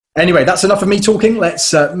Anyway, that's enough of me talking.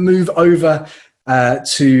 Let's move over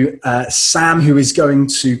to Sam, who is going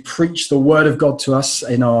to preach the word of God to us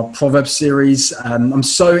in our Proverbs series. I'm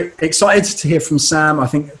so excited to hear from Sam. I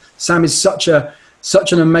think Sam is such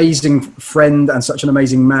an amazing friend and such an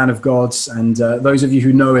amazing man of God. And those of you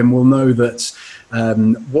who know him will know that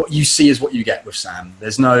what you see is what you get with Sam.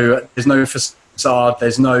 There's no facade.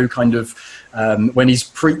 There's no kind of, when he's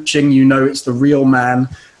preaching, you know it's the real man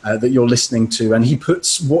that you're listening to, and he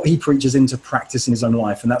puts what he preaches into practice in his own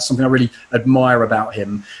life, and that's something I really admire about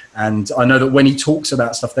him. And I know that when he talks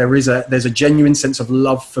about stuff, there's a genuine sense of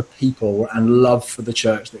love for people and love for the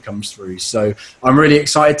church that comes through. So I'm really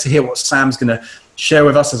excited to hear what Sam's going to share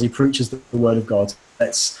with us as he preaches the word of God.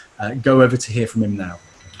 Let's go over to hear from him now.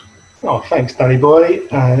 Oh, thanks, Danny boy.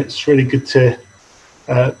 It's really good to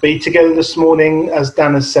be together this morning. As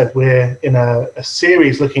Dan has said, we're in a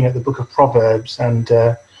series looking at the book of Proverbs, and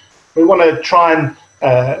we want to try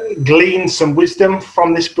and glean some wisdom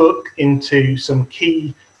from this book into some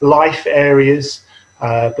key life areas.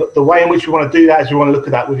 But the way in which we want to do that is we want to look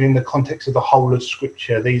at that within the context of the whole of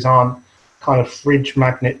Scripture. These aren't kind of fridge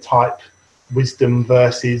magnet type wisdom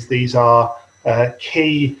verses. These are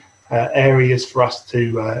key areas for us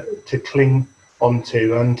to cling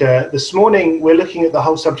onto. And this morning we're looking at the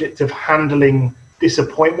whole subject of handling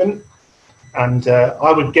disappointment. And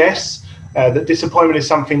I would guess that disappointment is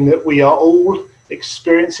something that we are all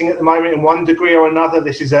experiencing at the moment in one degree or another.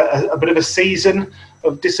 This is a bit of a season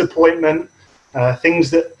of disappointment, things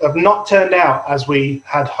that have not turned out as we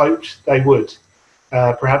had hoped they would.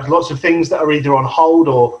 Perhaps lots of things that are either on hold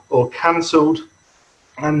or cancelled.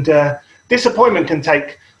 And disappointment can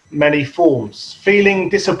take many forms. Feeling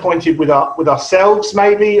disappointed with ourselves,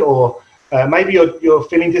 maybe, or maybe you're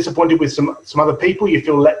feeling disappointed with some other people. You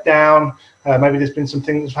feel let down. Maybe there's been some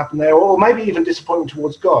things that's happened there, or maybe even disappointment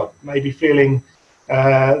towards God. Maybe feeling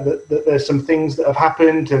that there's some things that have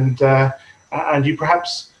happened, and you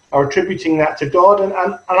perhaps are attributing that to God. And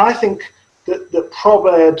I think that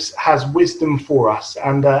Proverbs has wisdom for us,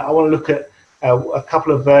 and I want to look at a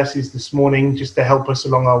couple of verses this morning just to help us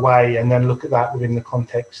along our way, and then look at that within the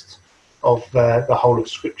context of the whole of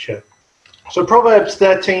Scripture. So Proverbs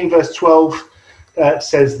 13 verse 12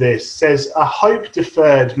 says, "A hope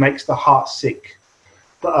deferred makes the heart sick,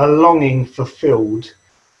 but a longing fulfilled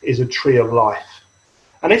is a tree of life."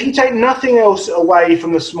 And if you take nothing else away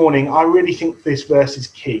from this morning, I really think this verse is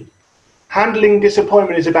key. Handling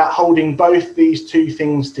disappointment is about holding both these two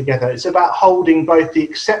things together. It's about holding both the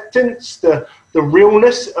acceptance, the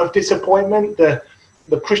realness of disappointment.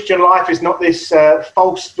 The Christian life is not this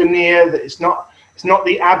false veneer, that it's not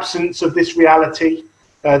the absence of this reality,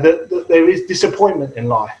 that there is disappointment in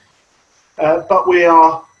life. But we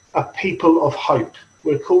are a people of hope.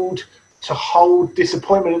 We're called to hold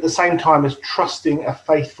disappointment at the same time as trusting a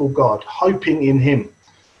faithful God, hoping in him.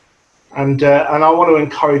 And I want to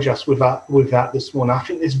encourage us with that this morning. I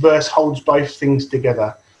think this verse holds both things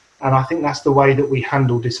together, and I think that's the way that we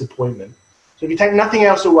handle disappointment. So if you take nothing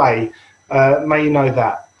else away, may you know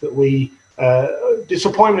that we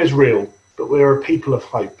disappointment is real, but we're a people of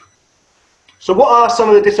hope. So what are some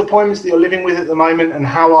of the disappointments that you're living with at the moment, and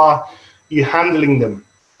how are you handling them?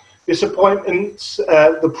 Disappointment,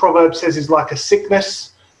 the proverb says, is like a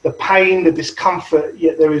sickness, the pain, the discomfort,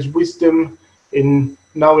 yet there is wisdom in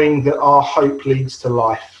knowing that our hope leads to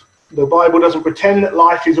life. The Bible doesn't pretend that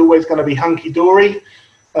life is always going to be hunky-dory,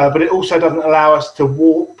 but it also doesn't allow us to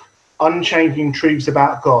warp unchanging truths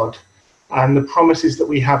about God and the promises that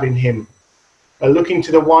we have in him. Looking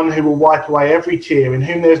to the one who will wipe away every tear, in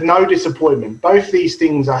whom there's no disappointment. Both these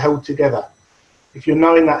things are held together. If you're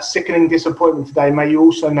knowing that sickening disappointment today, may you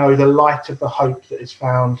also know the light of the hope that is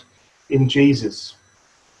found in Jesus.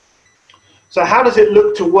 So how does it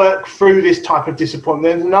look to work through this type of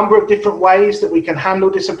disappointment? There's a number of different ways that we can handle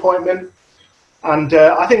disappointment. And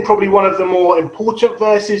I think probably one of the more important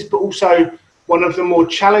verses, but also one of the more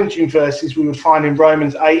challenging verses we would find in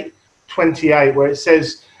Romans 8:28, where it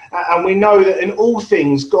says, "And we know that in all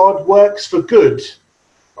things God works for good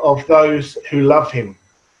of those who love him."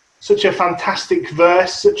 Such a fantastic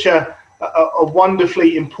verse, such a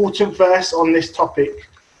wonderfully important verse on this topic,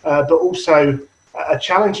 but also a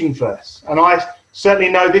challenging verse. And I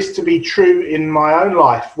certainly know this to be true in my own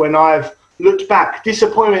life. When I've looked back,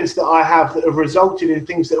 disappointments that I have that have resulted in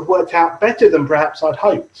things that have worked out better than perhaps I'd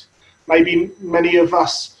hoped. Maybe many of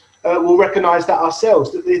us will recognize that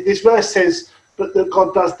ourselves. That this verse says that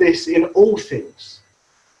God does this in all things.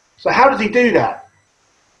 So how does he do that?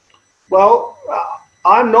 Well,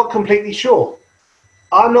 I'm not completely sure.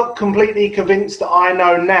 I'm not completely convinced that I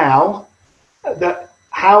know now that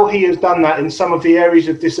how he has done that in some of the areas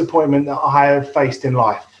of disappointment that I have faced in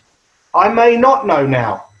life. I may not know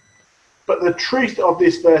now, but the truth of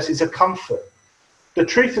this verse is a comfort. The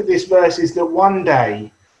truth of this verse is that one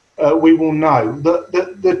day we will know.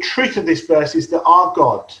 The truth of this verse is that our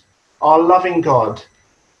God, our loving God,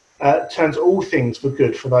 turns all things for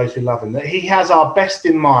good for those who love him, that he has our best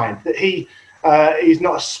in mind, that he is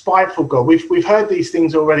not a spiteful God. We've heard these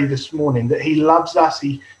things already this morning, that he loves us,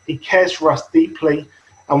 he cares for us deeply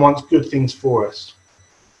and wants good things for us.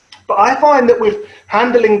 But I find that with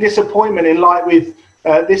handling disappointment in light with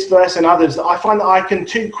this verse and others, I find that I can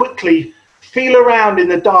too quickly feel around in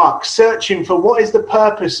the dark, searching for what is the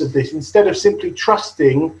purpose of this, instead of simply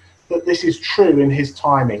trusting that this is true in his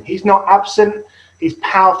timing. He's not absent, he's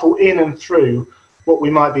powerful in and through what we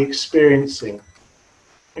might be experiencing.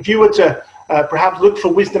 If you were to perhaps look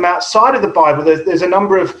for wisdom outside of the Bible, there's a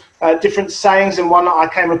number of different sayings, and one that I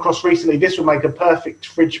came across recently, this would make a perfect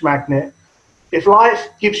fridge magnet. If life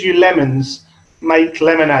gives you lemons, make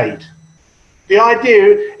lemonade. The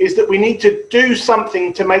idea is that we need to do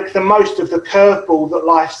something to make the most of the curveball that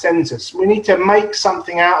life sends us. We need to make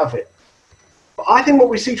something out of it. But I think what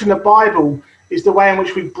we see from the Bible is the way in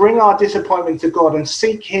which we bring our disappointment to God and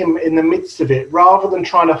seek him in the midst of it, rather than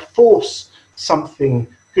trying to force something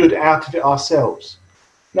good out of it ourselves.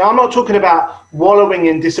 Now, I'm not talking about wallowing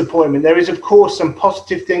in disappointment. There is, of course, some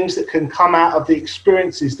positive things that can come out of the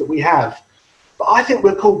experiences that we have. But I think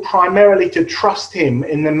we're called primarily to trust him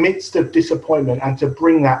in the midst of disappointment and to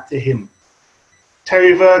bring that to him.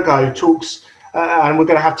 Terry Virgo talks, and we're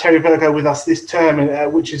going to have Terry Virgo with us this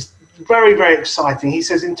term, which is very, very exciting. He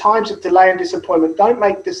says, in times of delay and disappointment, don't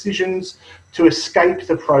make decisions to escape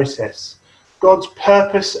the process. God's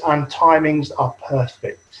purpose and timings are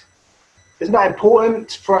perfect. Isn't that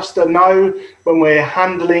important for us to know when we're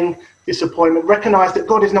handling disappointment? Recognize that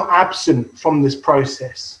God is not absent from this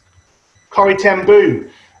process. Corrie ten Boom,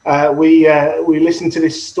 we listened to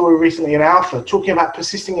this story recently in Alpha, talking about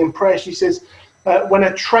persisting in prayer. She says, when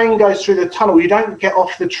a train goes through the tunnel, you don't get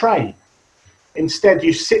off the train. Instead,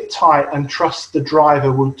 you sit tight and trust the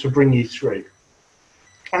driver to bring you through.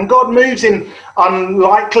 And God moves in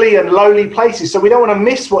unlikely and lowly places, so we don't want to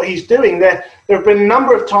miss what he's doing. There have been a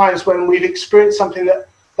number of times when we've experienced something that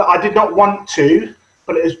I did not want to,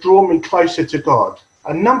 but it has drawn me closer to God.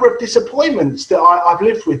 A number of disappointments that I've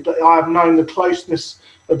lived with, but I've known the closeness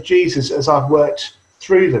of Jesus as I've worked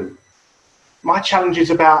through them. My challenge is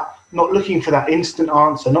about not looking for that instant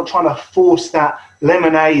answer, not trying to force that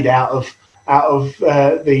lemonade out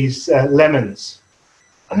of these lemons.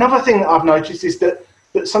 Another thing that I've noticed is that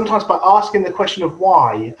sometimes by asking the question of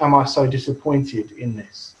why am I so disappointed in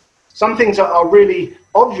this? Some things are really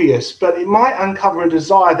obvious, but it might uncover a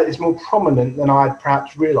desire that is more prominent than I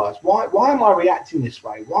perhaps realised. Why am I reacting this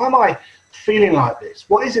way? Why am I feeling like this?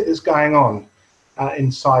 What is it that's going on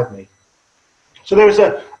inside me? So there is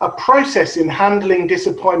a process in handling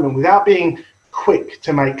disappointment without being quick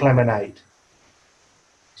to make lemonade.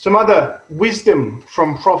 Some other wisdom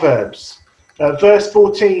from Proverbs. Chapter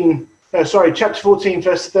 14,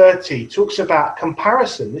 verse 30 talks about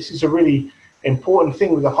comparison. This is a really important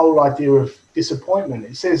thing with the whole idea of disappointment.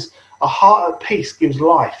 It says, a heart at peace gives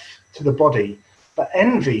life to the body, but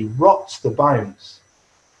envy rots the bones.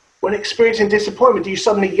 When experiencing disappointment, do you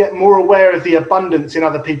suddenly get more aware of the abundance in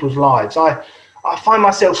other people's lives? I find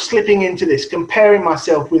myself slipping into this, comparing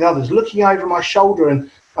myself with others, looking over my shoulder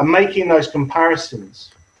and making those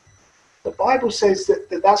comparisons. The Bible says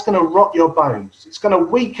that's going to rot your bones. It's going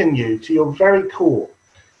to weaken you to your very core.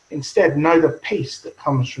 Instead, know the peace that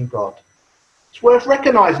comes from God. It's worth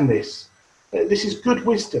recognizing this. This is good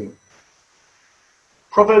wisdom.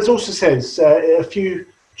 Proverbs also says a few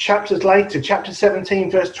chapters later, chapter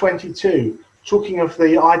 17, verse 22, talking of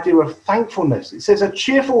the idea of thankfulness. It says, a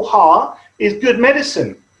cheerful heart is good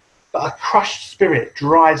medicine, but a crushed spirit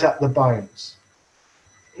dries up the bones.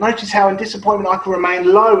 Notice how in disappointment I can remain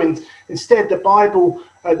low, and instead the Bible,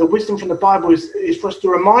 the wisdom from the Bible is for us to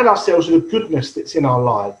remind ourselves of the goodness that's in our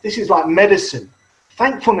lives. This is like medicine.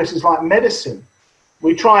 Thankfulness is like medicine.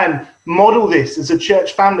 We try and model this as a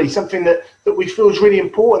church family, something that we feel is really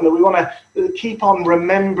important, that we want to keep on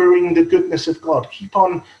remembering the goodness of God, keep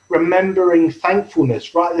on remembering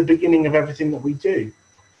thankfulness right at the beginning of everything that we do.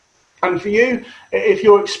 And for you, if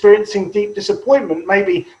you're experiencing deep disappointment,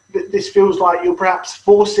 maybe this feels like you're perhaps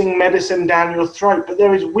forcing medicine down your throat, but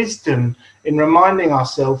there is wisdom in reminding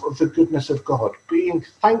ourselves of the goodness of God. Being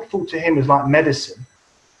thankful to him is like medicine,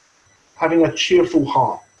 having a cheerful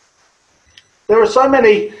heart. There are so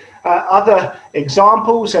many other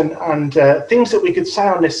examples and things that we could say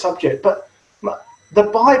on this subject, but the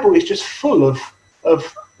Bible is just full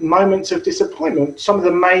of moments of disappointment. Some of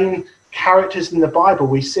the main characters in the Bible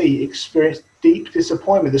we see experience deep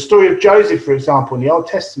disappointment. The story of Joseph, for example, in the Old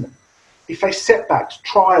Testament, he faced setbacks,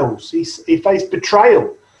 trials, he faced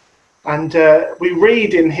betrayal. And we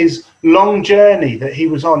read in his long journey that he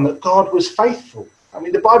was on that God was faithful. I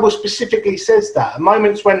mean, the Bible specifically says that. At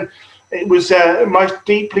moments when it was most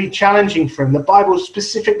deeply challenging for him, the Bible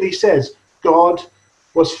specifically says God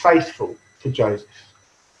was faithful to Joseph.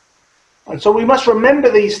 And so we must remember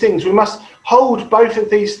these things. We must hold both of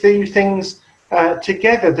these two things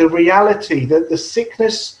together. The reality, that the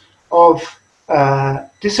sickness of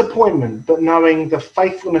disappointment, but knowing the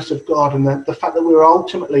faithfulness of God and the fact that we're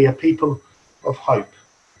ultimately a people of hope.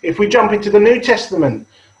 If we jump into the New Testament,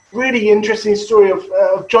 really interesting story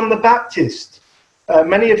of John the Baptist.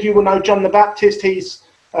 Many of you will know John the Baptist.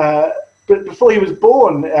 But before he was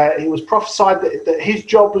born, it was prophesied that his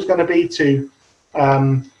job was going to be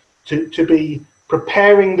to be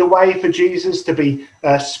preparing the way for Jesus, to be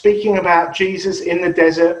speaking about Jesus in the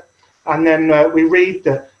desert. And then we read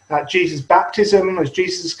that at Jesus' baptism, as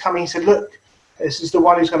Jesus is coming, he said, look, this is the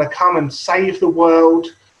one who's going to come and save the world.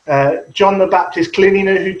 John the Baptist clearly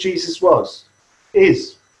knew who Jesus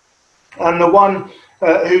is, and the one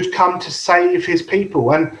who'd come to save his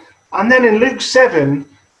people. And then in Luke 7,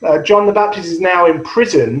 John the Baptist is now in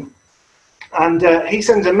prison, and he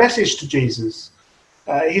sends a message to Jesus.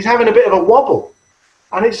 He's having a bit of a wobble,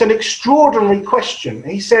 and it's an extraordinary question.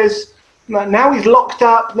 He says, now he's locked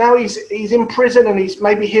up, now he's in prison, and he's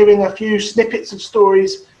maybe hearing a few snippets of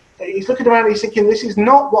stories. He's looking around and he's thinking, this is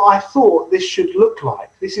not what I thought this should look like.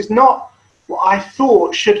 This is not what I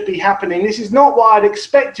thought should be happening. This is not what I'd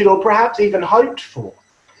expected or perhaps even hoped for.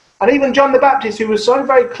 And even John the Baptist, who was so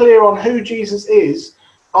very clear on who Jesus is,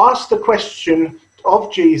 asked the question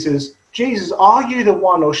of Jesus, Jesus, are you the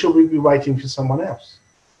one, or shall we be waiting for someone else?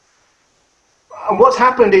 And what's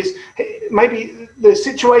happened is maybe the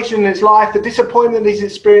situation in his life, the disappointment he's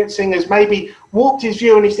experiencing has maybe warped his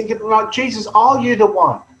view, and he's thinking, like, Jesus, are you the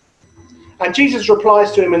one? And Jesus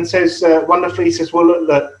replies to him and says, wonderfully, he says, well,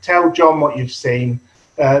 look, tell John what you've seen.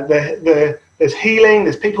 There's healing,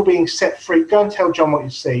 there's people being set free. Go and tell John what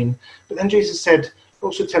you've seen. But then Jesus said,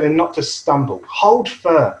 also tell him not to stumble. Hold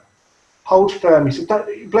firm. Hold firm. He said,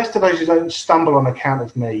 blessed are those who don't stumble on account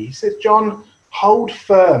of me. He says, John, hold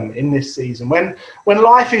firm in this season. When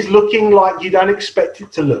life is looking like you don't expect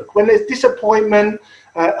it to look, when there's disappointment,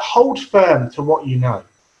 hold firm to what you know.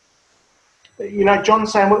 You know,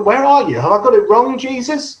 John's saying, where are you? Have I got it wrong,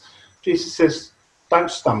 Jesus? Jesus says,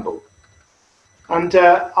 don't stumble. And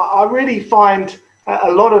I really find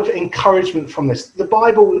a lot of encouragement from this. The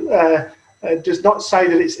Bible does not say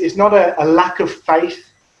that it's not a lack of faith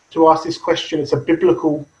to ask this question. It's a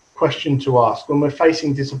biblical question to ask when we're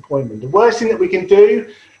facing disappointment. The worst thing that we can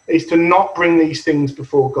do is to not bring these things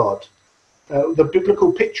before God. The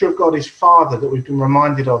biblical picture of God is Father that we've been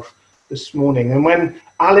reminded of this morning. And when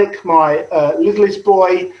Alec, my littlest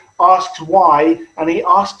boy, asks why, and he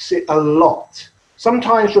asks it a lot,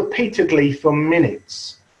 sometimes repeatedly for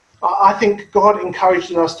minutes, I think God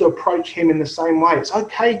encourages us to approach him in the same way. It's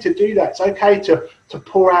okay to do that. It's okay to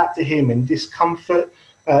pour out to him in discomfort,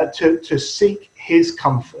 to seek his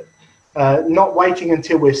comfort, not waiting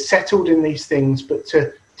until we're settled in these things, but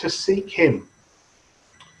to seek him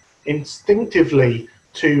instinctively,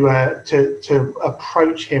 to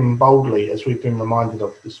approach him boldly, as we've been reminded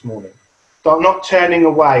of this morning. Not turning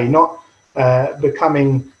away, not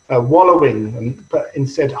becoming wallowing, but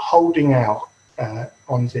instead holding out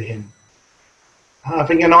onto him.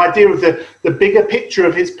 Having an idea of the bigger picture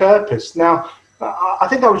of his purpose. Now, I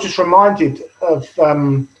think I was just reminded of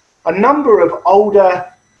a number of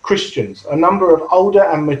older Christians, a number of older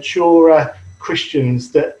and maturer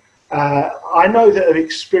Christians that I know that have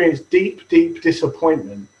experienced deep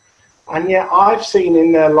disappointment, and yet I've seen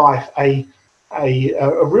in their life a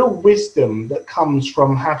real wisdom that comes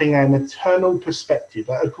from having an eternal perspective,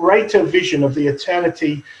 a greater vision of the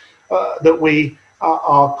eternity that we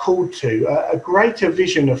are called to, a greater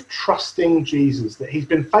vision of trusting Jesus, that he's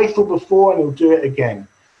been faithful before and he'll do it again,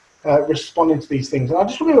 responding to these things. And I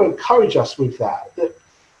just want to encourage us with that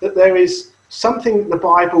there is something the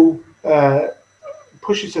Bible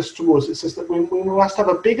pushes us towards. It says that we must have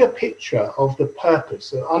a bigger picture of the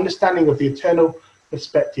purpose, an understanding of the eternal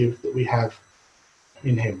perspective that we have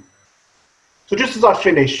in him. So just as I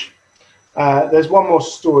finish, there's one more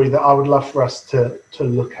story that I would love for us to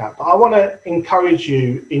look at. But I want to encourage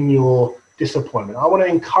you in your disappointment. I want to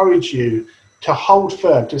encourage you to hold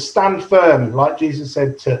firm, to stand firm, like Jesus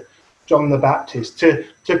said to John the Baptist, to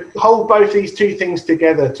hold both these two things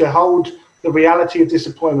together, to hold the reality of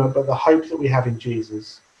disappointment, but the hope that we have in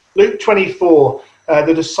Jesus. Luke 24,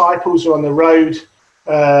 the disciples are on the road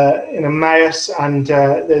in Emmaus, and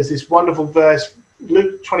there's this wonderful verse,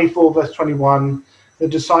 Luke 24, verse 21. The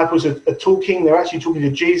disciples are talking. They're actually talking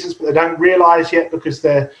to Jesus, but they don't realize yet because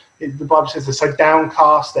the Bible says they're so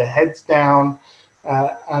downcast, their heads down,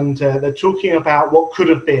 and they're talking about what could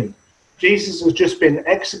have been. Jesus has just been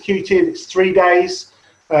executed. It's 3 days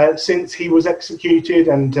since he was executed,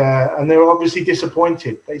 and they're obviously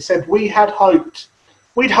disappointed. They said, we'd hoped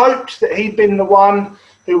that he'd been the one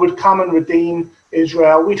who would come and redeem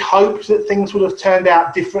Israel. We'd hoped that things would have turned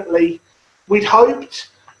out differently. We'd hoped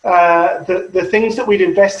that the things that we'd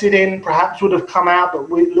invested in perhaps would have come out, but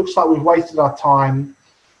it looks like we've wasted our time.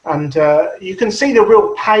 And you can see the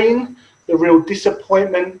real pain, the real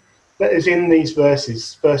disappointment that is in these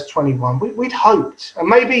verses, verse 21. We'd hoped. And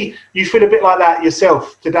maybe you feel a bit like that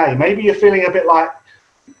yourself today. Maybe you're feeling a bit like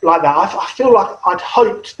that. I feel like I'd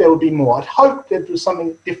hoped there would be more. I'd hoped there was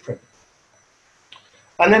something different.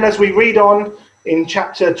 And then as we read on in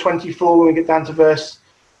chapter 24, when we get down to verse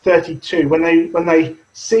 32, when they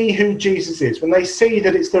see who Jesus is, when they see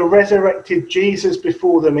that it's the resurrected Jesus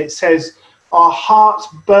before them, it says, our hearts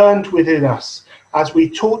burned within us as we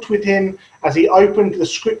talked with him, as he opened the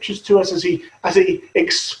scriptures to us, as he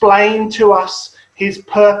explained to us his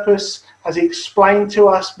purpose, as he explained to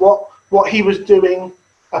us what he was doing.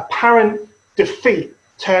 Apparent defeat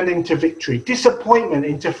turned into victory, disappointment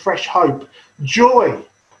into fresh hope, joy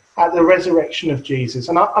at the resurrection of Jesus.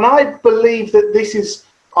 And I believe that this is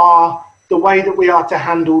the way that we are to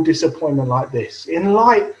handle disappointment like this, in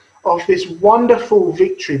light of this wonderful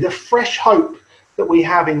victory, the fresh hope that we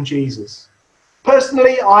have in Jesus.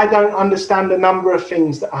 Personally, I don't understand a number of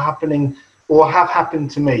things that are happening or have happened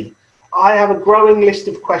to me. I have a growing list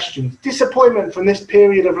of questions. Disappointment from this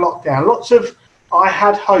period of lockdown. Lots of I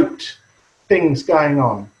had hoped things going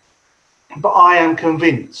on. But I am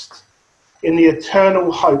convinced in the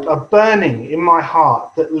eternal hope, a burning in my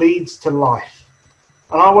heart that leads to life.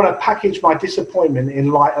 And I want to package my disappointment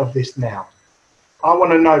in light of this now. I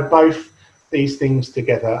want to know both these things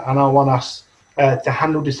together, and I want us to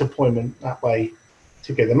handle disappointment that way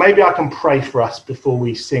together. Maybe I can pray for us before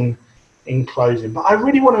we sing in closing. But I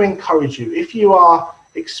really want to encourage you, if you are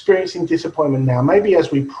experiencing disappointment now, maybe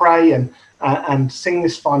as we pray and sing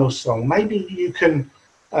this final song, maybe you can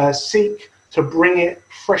seek to bring it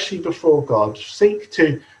freshly before God. Seek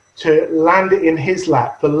to land it in his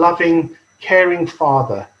lap, the loving, caring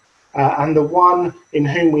Father, and the one in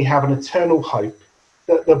whom we have an eternal hope,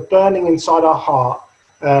 that the burning inside our heart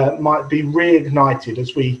might be reignited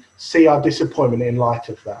as we see our disappointment in light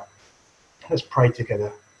of that. Let's pray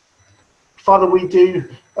together. Father, we do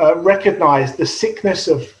recognize the sickness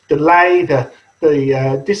of delay,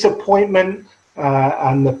 the disappointment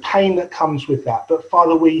and the pain that comes with that. But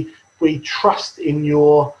Father, we trust in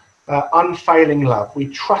your unfailing love. We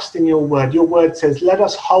trust in your word. Your word says, let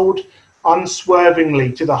us hold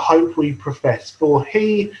unswervingly to the hope we profess, for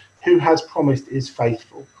he who has promised is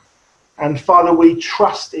faithful. And Father, we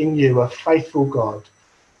trust in you, a faithful God,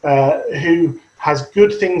 who has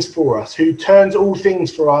good things for us, who turns all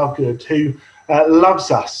things for our good, who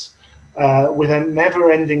loves us with a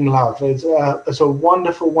never-ending love, as a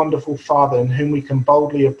wonderful, wonderful Father in whom we can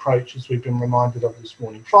boldly approach, as we've been reminded of this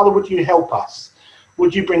morning. Father, would you help us?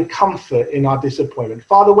 Would you bring comfort in our disappointment?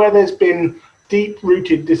 Father, where there's been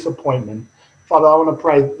deep-rooted disappointment, Father, I want to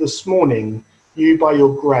pray that this morning you, by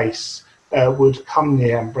your grace, would come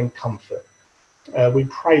near and bring comfort. We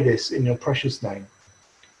pray this in your precious name.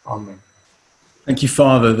 Amen. Thank you,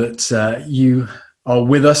 Father, that you are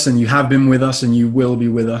with us and you have been with us and you will be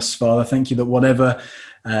with us, Father. Thank you that whatever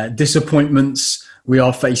disappointments we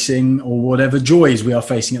are facing or whatever joys we are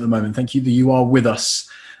facing at the moment, thank you that you are with us,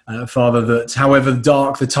 Father, that however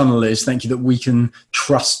dark the tunnel is, thank you that we can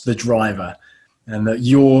trust the driver and that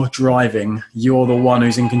you're driving, you're the one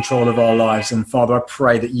who's in control of our lives. And Father, I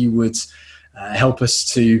pray that you would help us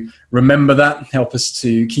to remember that, help us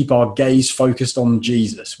to keep our gaze focused on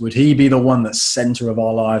Jesus. Would he be the one that's center of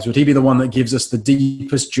our lives? Would he be the one that gives us the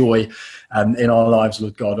deepest joy in our lives,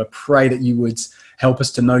 Lord God? I pray that you would help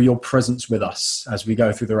us to know your presence with us as we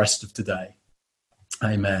go through the rest of today.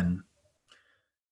 Amen.